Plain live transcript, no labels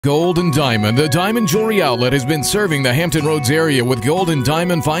Gold and Diamond, the diamond jewelry outlet, has been serving the Hampton Roads area with gold and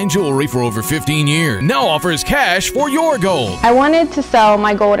diamond fine jewelry for over 15 years. Now offers cash for your gold. I wanted to sell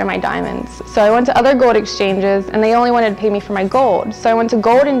my gold and my diamonds, so I went to other gold exchanges and they only wanted to pay me for my gold. So I went to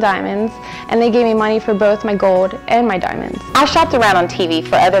Gold and Diamonds and they gave me money for both my gold and my diamonds. I shopped around on TV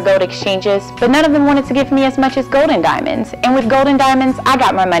for other gold exchanges, but none of them wanted to give me as much as Gold and Diamonds. And with Gold and Diamonds, I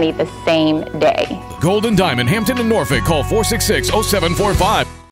got my money the same day. Gold and Diamond, Hampton and Norfolk. Call 466-0745.